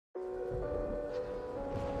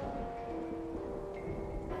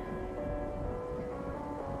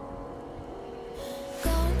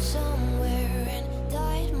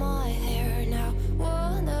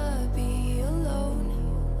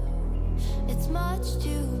much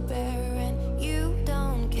to bear, and you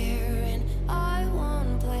don't care, and I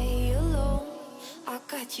won't play alone. I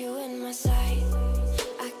got you in my sight,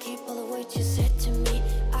 I keep all the words you said to me.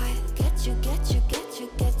 I get you, get you, get you,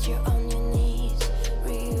 get you on your knees.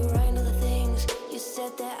 Rewrite all the things you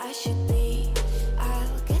said that I should be.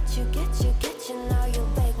 I'll get you, get you, get you, now you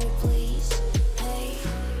beg me please. Hey,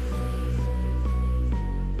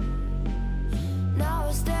 now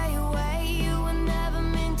I stay away, you were never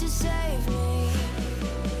meant to save me.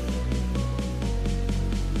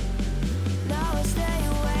 Now I stay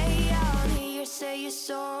away, I don't hear you say you're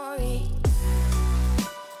sorry.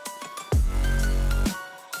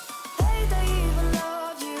 Hate I even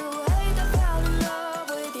loved you, hate I fell in love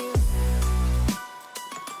with you.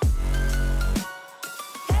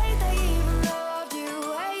 Hate I even loved you,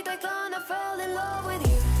 hate I kinda fell in love with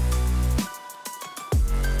you.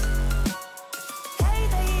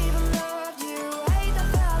 Hate I even loved you, hate I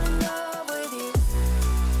fell in love with you.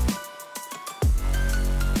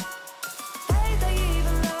 Hate I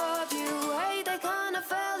even loved you, hate I kinda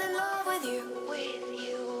fell in love with you. With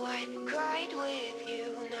you, I cried with you,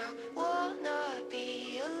 now wanna be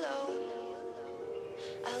alone.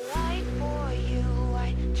 I lied for you, I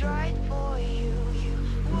tried for you, you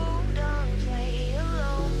wouldn't play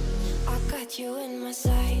alone. I got you